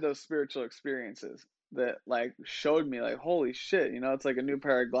I had those spiritual experiences that like showed me like, holy shit, it's like a new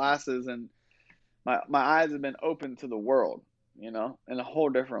pair of glasses, and my eyes have been opened to the world, in a whole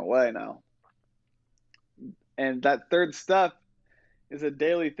different way now. And that third step is a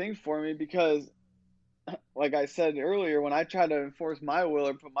daily thing for me because, like I said earlier, when I try to enforce my will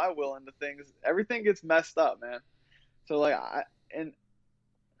or put my will into things, everything gets messed up, man. So like and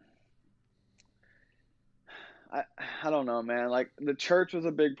I I don't know, man. Like the church was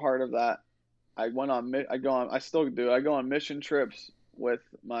a big part of that. I still do. I go on mission trips with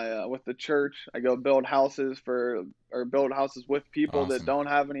the church. I go build houses with people that Awesome. don't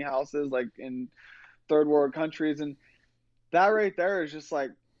have any houses, like in third world countries, and that right there is just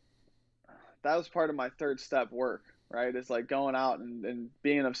like that was part of my third step work, right? It's like going out and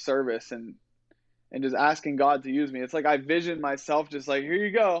being of service and just asking God to use me. It's like I vision myself just like, here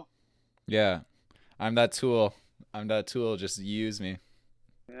you go. Yeah. I'm that tool. I'm that tool. Just use me.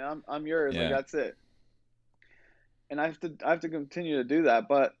 I'm yours. Like Yeah. that's it. And I have to continue to do that.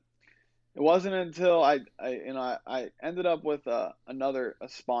 But it wasn't until I ended up with a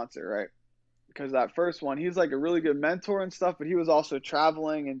sponsor, right? Because that first one, he's like a really good mentor and stuff, but he was also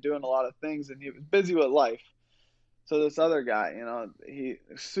traveling and doing a lot of things, and he was busy with life. So this other guy, he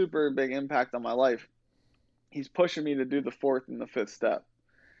super big impact on my life. He's pushing me to do the fourth and the fifth step,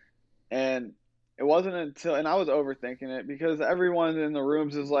 and it wasn't until and I was overthinking it because everyone in the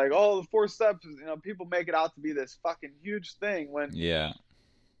rooms is like, oh, the fourth steps, people make it out to be this fucking huge thing when Yeah.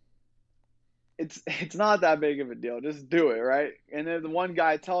 it's not that big of a deal. Just do it, right? And then the one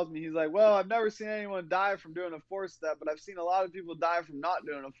guy tells me, he's like, "Well, I've never seen anyone die from doing a four step, but I've seen a lot of people die from not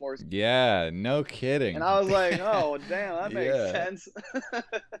doing a four step." Yeah, no And kidding. I was like, "Oh, damn, that makes Yeah. sense."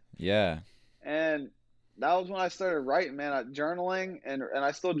 Yeah. And that was when I started writing, man, journaling, and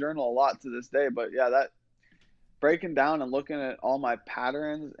I still journal a lot to this day. But yeah, that breaking down and looking at all my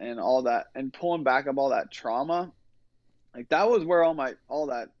patterns and all that, and pulling back up all that trauma, like that was where all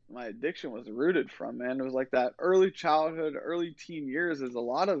that my addiction was rooted from, man. It was like that early childhood, early teen years is a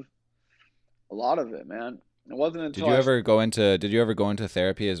lot of it, man. It wasn't Did until you ever go into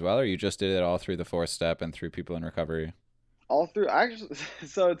therapy as well, or you just did it all through the fourth step and through people in recovery? all through actually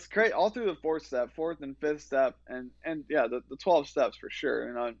so it's great all through the fourth step, fourth and fifth step, and yeah, the 12 steps for sure.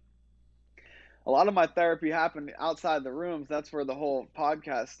 A lot of my therapy happened outside the rooms. That's where the whole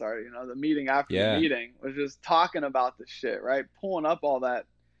podcast started. The meeting after the Yeah. meeting was just talking about the shit, right? Pulling up all that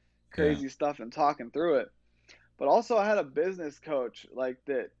Yeah. crazy stuff and talking through it. But also I had a business coach like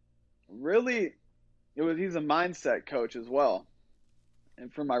that really he's a mindset coach as well.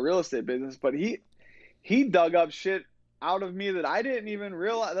 And for my real estate business, but he dug up shit out of me that I didn't even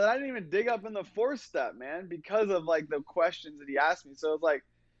realize, that I didn't even dig up in the fourth step, man, because of like the questions that he asked me. So it's like,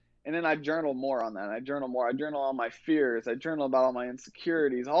 and then I journal more on that. I journal more. I journal on my fears. I journal about all my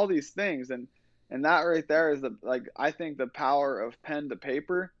insecurities, all these things. And that right there is I think the power of pen to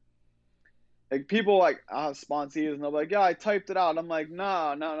paper. Like people like sponsees and they'll be like, yeah, I typed it out. I'm like,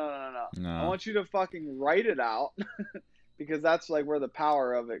 no, no, no, no, no. I No. want you to fucking write it out because that's like where the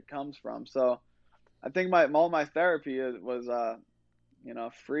power of it comes from. So I think all my therapy was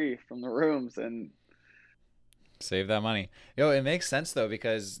free from the rooms. And Save that money. Yo, it makes sense though,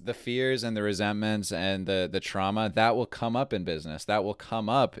 because the fears and the resentments and the trauma that will come up in business, that will come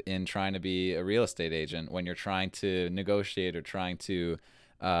up in trying to be a real estate agent when you're trying to negotiate or trying to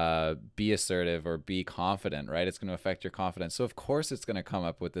be assertive or be confident, right? It's going to affect your confidence. So of course it's going to come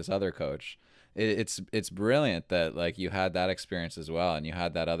up with this other coach. It's brilliant that like you had that experience as well, and you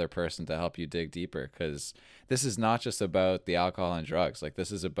had that other person to help you dig deeper, because this is not just about the alcohol and drugs. Like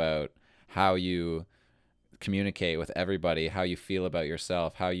this is about how you communicate with everybody, how you feel about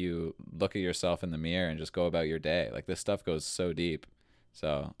yourself, how you look at yourself in the mirror and just go about your day. Like this stuff goes so deep.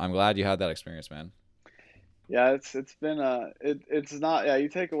 So I'm glad you had that experience, man. yeah, it's been it's not, yeah, you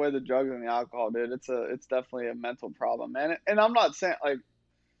take away the drugs and the alcohol, dude. It's definitely a mental problem, man. And I'm not saying like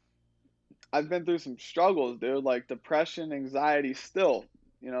I've been through some struggles, dude, like depression, anxiety still,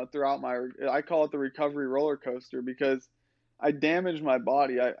 throughout I call it the recovery roller coaster because I damaged my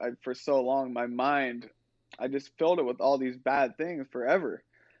body. I for so long, my mind, I just filled it with all these bad things forever.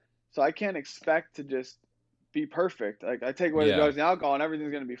 So I can't expect to just be perfect. Like I take away the Yeah. drugs and alcohol and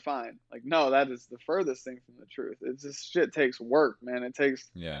everything's gonna be fine. Like no, that is the furthest thing from the truth. It's just shit takes work, man. It takes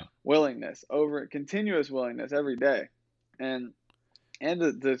Yeah. willingness, over continuous willingness every day, and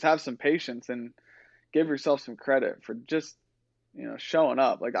to have some patience and give yourself some credit for just showing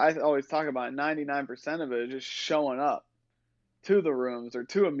up. Like I always talk about, 99% of it is just showing up to the rooms or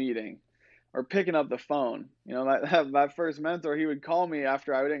to a meeting or picking up the phone. My first mentor, he would call me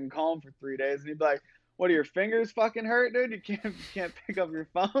after I didn't call him for 3 days, and he'd be like, "What, are your fingers fucking hurt, dude? You can't pick up your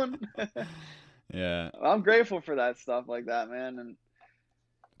phone." Yeah. I'm grateful for that stuff like that, man. And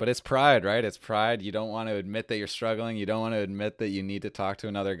But it's pride, right? It's pride. You don't want to admit that you're struggling. You don't want to admit that you need to talk to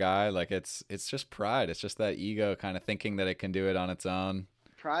another guy. Like it's just pride. It's just that ego kind of thinking that it can do it on its own.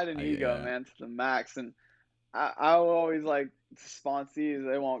 pride and ego, Yeah. man, to the max. And I will always like sponsees,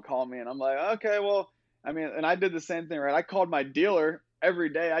 they won't call me, and I'm like, okay, well, I mean, and I did the same thing, right? I called my dealer every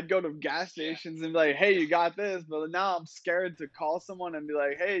day. I'd go to gas stations and be like, hey, you got this, but now I'm scared to call someone and be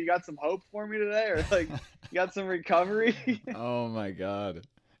like, hey, you got some hope for me today, or like, you got some recovery. Oh my God.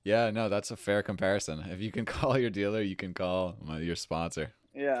 Yeah, no, that's a fair comparison. If you can call your dealer, you can call your sponsor.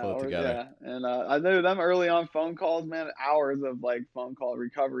 Yeah, Pull it or together. yeah, and I knew them early on phone calls, man. Hours of like phone call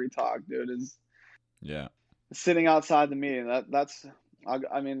recovery talk, dude, is Yeah. sitting outside the meeting.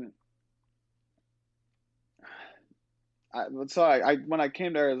 I mean, I when I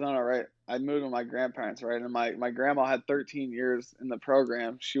came to Arizona, right, I moved with my grandparents, right, and my grandma had 13 years in the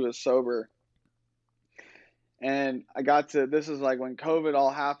program. She was sober, and I got to this is like when COVID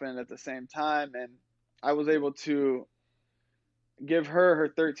all happened at the same time, and I was able to give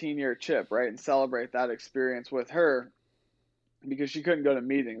her 13-year chip, right, and celebrate that experience with her because she couldn't go to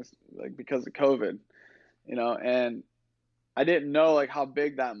meetings like because of COVID, and I didn't know like how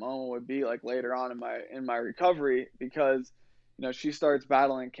big that moment would be like later on in my recovery because she starts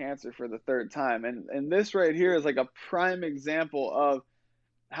battling cancer for the third time, and this right here is like a prime example of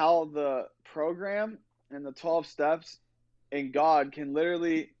how the program and the 12 steps And God can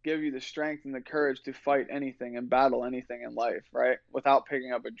literally give you the strength and the courage to fight anything and battle anything in life, right? Without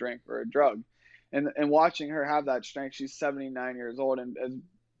picking up a drink or a drug. And watching her have that strength, she's 79 years old and has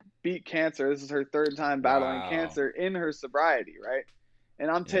beat cancer. This is her third time battling Wow. cancer in her sobriety, right? And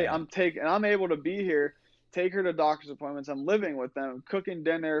Yeah. I'm able to be here, take her to doctor's appointments. I'm living with them, cooking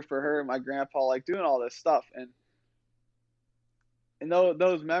dinner for her and my grandpa, like doing all this stuff. And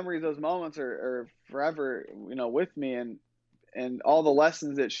those memories, those moments are forever, with me. And all the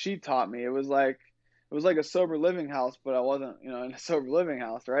lessons that she taught me, it was like a sober living house, but I wasn't, in a sober living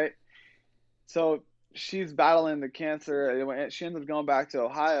house, right? So she's battling the cancer. She ends up going back to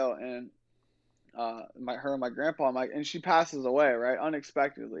Ohio, and her and my grandpa, and she passes away, right,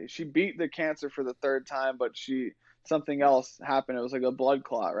 unexpectedly. She beat the cancer for the third time, but something else happened. It was like a blood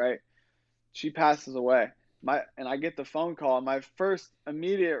clot, right? She passes away. And I get the phone call, and my first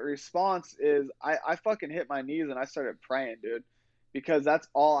immediate response is I fucking hit my knees and I started praying, dude, because that's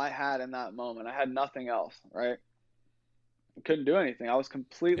all I had in that moment. I had nothing else, right? I couldn't do anything. Yeah.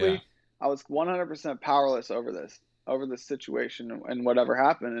 I was 100% powerless over this situation and whatever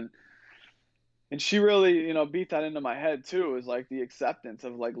happened. And she really, beat that into my head too. It was like the acceptance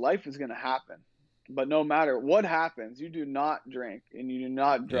of like life is going to happen, but no matter what happens, you do not drink and you do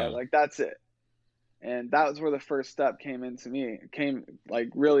not drug. Yeah. Like that's it. And that was where the first step came into me. It came like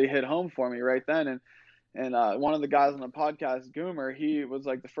really hit home for me right then. And one of the guys on the podcast, Goomer, he was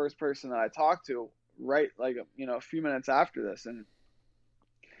like the first person that I talked to right, like, a few minutes after this. And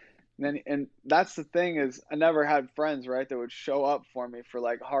that's the thing, is I never had friends, right, that would show up for me for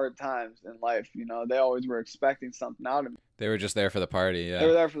like hard times in life. They always were expecting something out of me. They were just there for the party. They Yeah.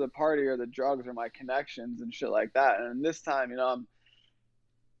 were there for the party or the drugs or my connections and shit like that. And this time,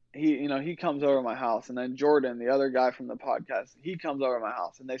 he comes over to my house, and then Jordan, the other guy from the podcast, he comes over to my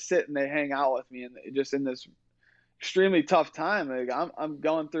house, and they sit and they hang out with me, and just in this extremely tough time. Like I'm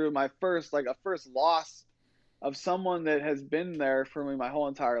going through my first, like, a first loss of someone that has been there for me my whole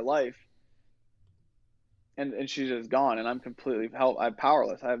entire life, and she's just gone, and I'm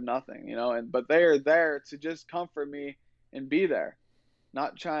powerless. I have nothing, but they are there to just comfort me and be there,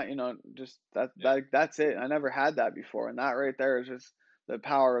 not trying, just that's it. I never had that before, and that right there is just the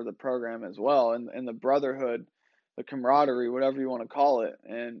power of the program as well, and the brotherhood, the camaraderie, whatever you want to call it.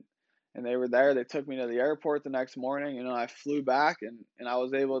 And they were there. They took me to the airport the next morning. I flew back, and I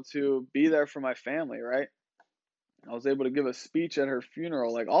was able to be there for my family, right? I was able to give a speech at her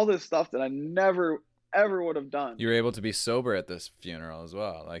funeral, like all this stuff that I never ever would have done. You were able to be sober at this funeral as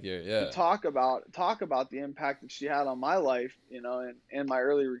well. Like To yeah. talk about the impact that she had on my life, and my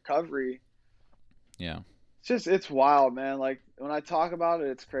early recovery. Yeah. It's wild, man. Like when I talk about it,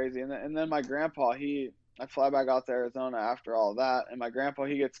 it's crazy. And then my grandpa, I fly back out to Arizona after all that, and my grandpa,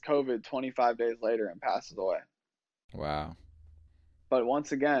 he gets COVID 25 days later and passes away. Wow. But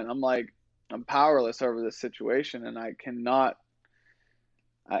once again, I'm powerless over this situation, and I cannot.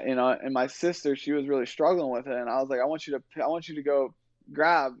 And my sister, she was really struggling with it, and I was like, I want you to go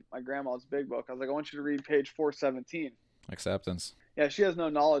grab my grandma's big book. I was like, I want you to read page 417. Acceptance. Yeah, she has no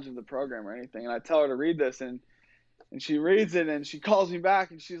knowledge of the program or anything, and I tell her to read this, and she reads it, and she calls me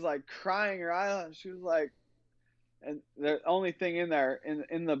back, and she's like crying her eyes out. She was like, and the only thing in there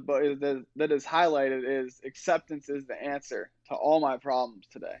in the book that is highlighted is acceptance is the answer to all my problems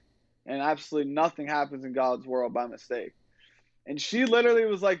today, and absolutely nothing happens in God's world by mistake. And she literally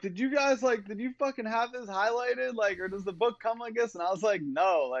was like, did you fucking have this highlighted, like, or does the book come like this? And I was like,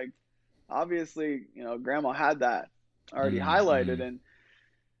 no, like, obviously, grandma had that already highlighted. Mm-hmm. And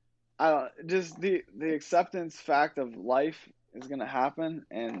I don't, just the acceptance fact of life is gonna happen,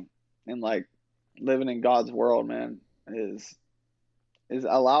 and like living in God's world, man, is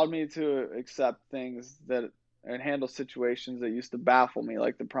allowed me to accept things that and handle situations that used to baffle me,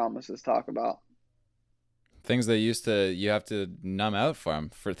 like the promises talk about. Things that you have to numb out from,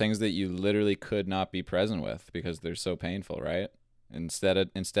 for things that you literally could not be present with because they're so painful, right?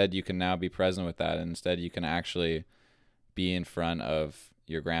 Instead you can now be present with that, and instead you can actually be in front of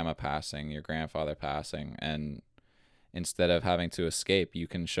your grandma passing, your grandfather passing, and instead of having to escape, you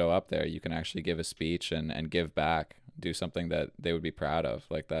can show up there. You can actually give a speech and give back, do something that they would be proud of.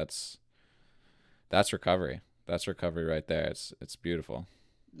 Like that's recovery. That's recovery right there. It's beautiful.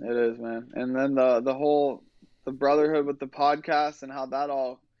 It is, man. And then the brotherhood with the podcast and how that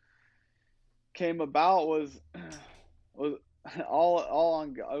all came about was all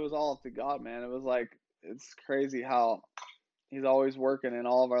on God. It was all up to God, man. It was like, it's crazy how he's always working in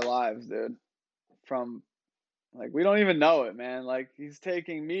all of our lives, dude. From, like, we don't even know it, man. Like, he's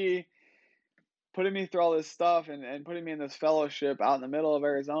taking me, putting me through all this stuff, and putting me in this fellowship out in the middle of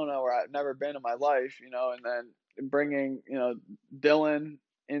Arizona where I've never been in my life, and then bringing, Dylan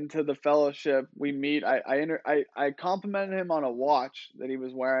into the fellowship. We meet. I complimented him on a watch that he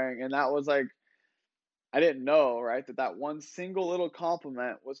was wearing, and that was like, I didn't know, right, that one single little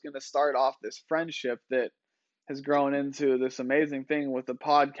compliment was going to start off this friendship that has grown into this amazing thing with the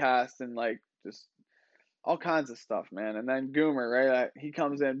podcast and like just all kinds of stuff, man. And then Goomer, right? He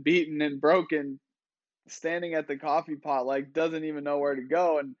comes in beaten and broken, standing at the coffee pot, like doesn't even know where to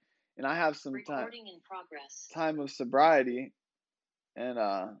go. And I have some time of sobriety,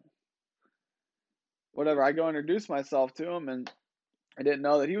 and whatever. I go introduce myself to him, and I didn't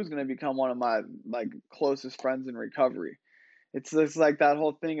know that he was going to become one of my like closest friends in recovery. It's like that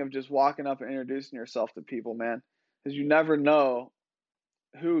whole thing of just walking up and introducing yourself to people, man, because you never know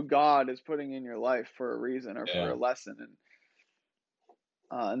who God is putting in your life for a reason or for a lesson.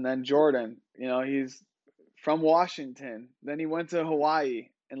 And then Jordan, he's from Washington. Then he went to Hawaii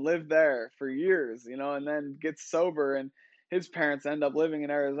and lived there for years, and then gets sober, and his parents end up living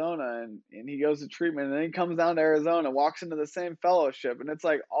in Arizona, and he goes to treatment, and then he comes down to Arizona, walks into the same fellowship. And it's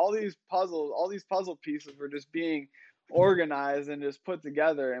like all these puzzle pieces were just being organized and just put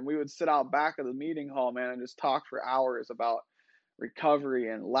together. And we would sit out back of the meeting hall, man, and just talk for hours about recovery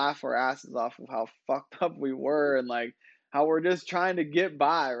and laugh our asses off of how fucked up we were and like how we're just trying to get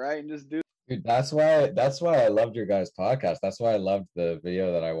by, right? And just do. Dude, that's why I loved your guys' podcast. That's why I loved the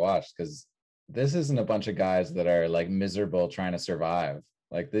video that I watched, because this isn't a bunch of guys that are like miserable trying to survive.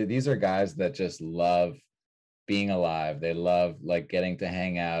 Like these are guys that just love being alive. They love like getting to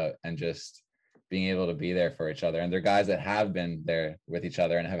hang out and just being able to be there for each other. And they're guys that have been there with each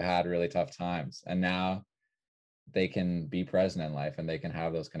other and have had really tough times. And now they can be present in life and they can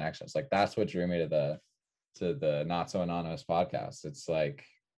have those connections. Like that's what drew me to the Not So Anonymous podcast. It's like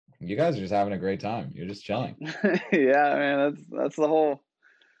you guys are just having a great time. You're just chilling. Yeah, man, that's the whole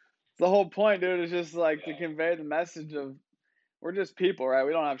point, dude. Is just like to convey the message of we're just people, right?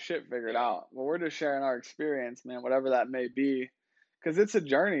 We don't have shit figured out, but we're just sharing our experience, man, whatever that may be, because it's a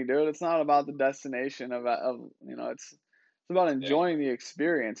journey, dude. It's not about the destination of it's about enjoying the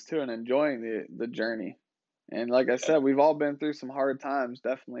experience too, and enjoying the journey. And like I said, we've all been through some hard times,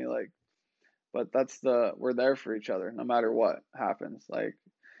 definitely, like, but we're there for each other no matter what happens. Like,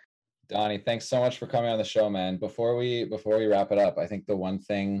 Donnie, thanks so much for coming on the show, man. Before we wrap it up, I think the one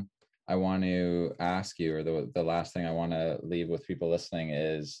thing I want to ask you, or the last thing I want to leave with people listening,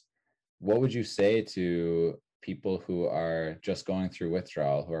 is what would you say to people who are just going through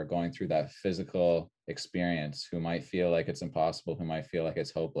withdrawal, who are going through that physical experience, who might feel like it's impossible, who might feel like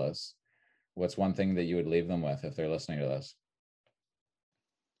it's hopeless? What's one thing that you would leave them with if they're listening to this?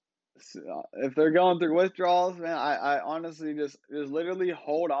 If they're going through withdrawals, man, I honestly just literally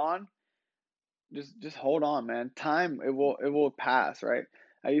hold on. Just hold on, man. Time, it will pass, right?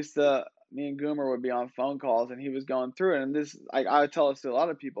 Me and Goomer would be on phone calls and he was going through it. And this, I tell this to a lot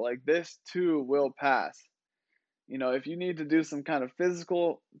of people, like, this too will pass. If you need to do some kind of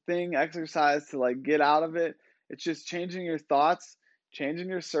physical thing, exercise to like get out of it, it's just changing your thoughts, changing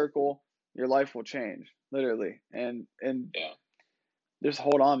your circle, your life will change, literally. And just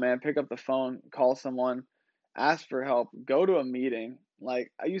hold on, man. Pick up the phone, call someone, ask for help, go to a meeting.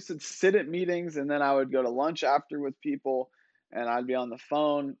 Like, I used to sit at meetings and then I would go to lunch after with people and I'd be on the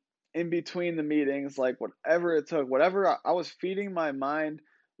phone in between the meetings, like whatever it took, whatever I was feeding my mind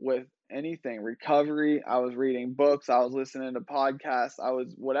with anything, recovery. I was reading books, I was listening to podcasts, I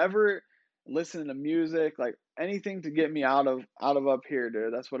was listening to music, like anything to get me out of up here,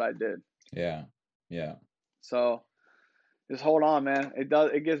 dude. That's what I did. Yeah. So just hold on, man. It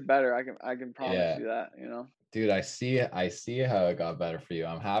gets better. I can promise you that, Dude, I see how it got better for you.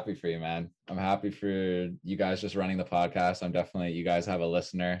 I'm happy for you, man. I'm happy for you guys just running the podcast. You guys have a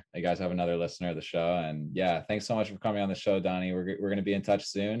listener. You guys have another listener of the show. And yeah, thanks so much for coming on the show, Donnie. We're going to be in touch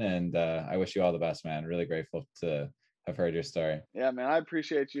soon. And I wish you all the best, man. Really grateful to have heard your story. Yeah, man. I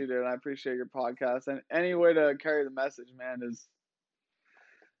appreciate you, dude. I appreciate your podcast. And any way to carry the message, man,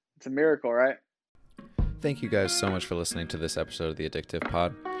 it's a miracle, right? Thank you guys so much for listening to this episode of The Addictive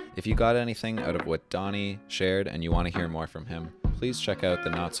Pod. If you got anything out of what Donnie shared and you want to hear more from him, please check out the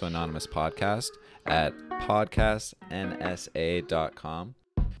Not So Anonymous podcast at podcastnsa.com.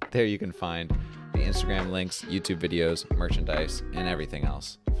 There you can find the Instagram links, YouTube videos, merchandise, and everything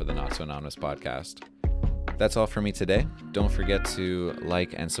else for the Not So Anonymous podcast. That's all for me today. Don't forget to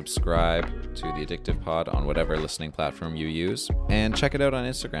like and subscribe to The Addictive Pod on whatever listening platform you use, and check it out on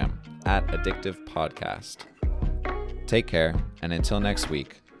Instagram at Addictive Podcast. Take care, and until next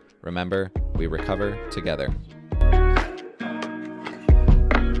week, remember, we recover together.